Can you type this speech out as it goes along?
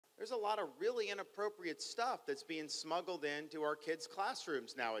there's a lot of really inappropriate stuff that's being smuggled into our kids'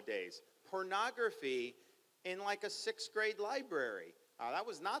 classrooms nowadays. Pornography in like a 6th grade library. That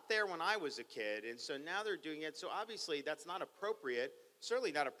was not there when I was a kid, and so now they're doing it. So obviously that's not appropriate,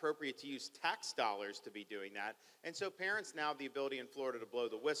 certainly not appropriate to use tax dollars to be doing that. And so parents now have the ability in Florida to blow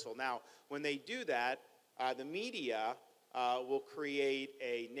the whistle. Now, when they do that, the media will create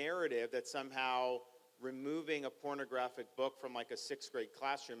a narrative that somehow removing a pornographic book from like a 6th grade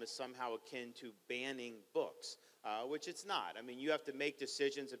classroom is somehow akin to banning books, which it's not. I mean, you have to make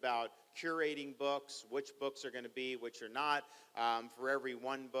decisions about curating books, which books are going to be, which are not. For every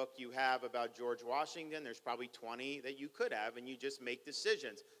one book you have about George Washington, there's probably 20 that you could have, and you just make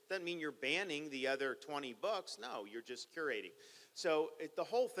decisions. Doesn't mean you're banning the other 20 books. No, you're just curating. So the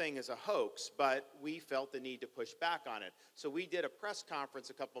whole thing is a hoax, but we felt the need to push back on it. So we did a press conference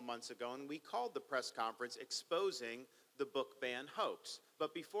a couple months ago, and we called the press conference Exposing the Book Ban Hoax.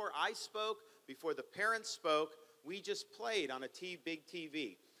 But before I spoke, before the parents spoke, we just played on a big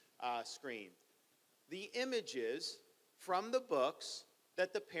TV screen the images from the books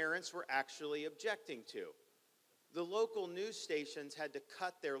that the parents were actually objecting to. The local news stations had to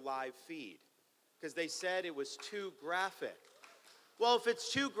cut their live feed because they said it was too graphic. Well, if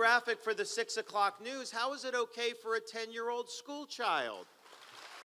it's too graphic for the 6 o'clock news, how is it okay for a 10-year-old school child?